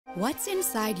What's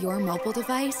inside your mobile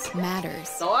device matters.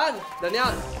 早安，能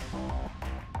量。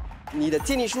你的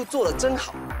建议书做得真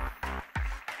好。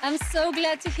 I'm so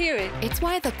glad to hear it. It's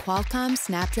why the Qualcomm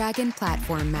Snapdragon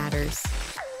platform matters.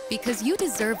 Because you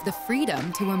deserve the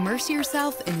freedom to immerse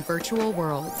yourself in virtual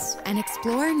worlds and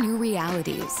explore new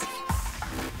realities.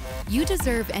 You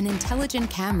deserve an intelligent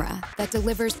camera that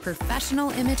delivers professional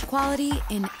image quality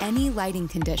in any lighting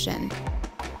condition.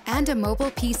 And a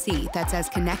mobile PC that's as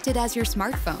connected as your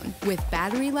smartphone with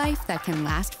battery life that can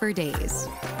last for days.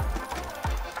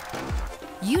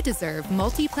 You deserve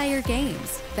multiplayer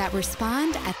games that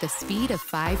respond at the speed of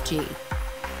 5G.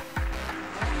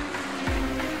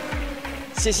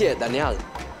 谢谢 Danielle。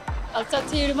 I'll talk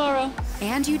to you tomorrow.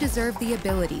 And you deserve the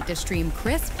ability to stream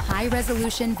crisp,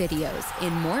 high-resolution videos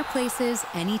in more places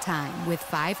anytime with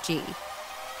 5G.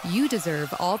 You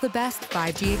deserve all the best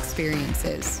 5G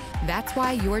experiences. That's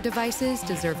why your devices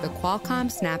deserve the Qualcomm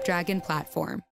Snapdragon platform.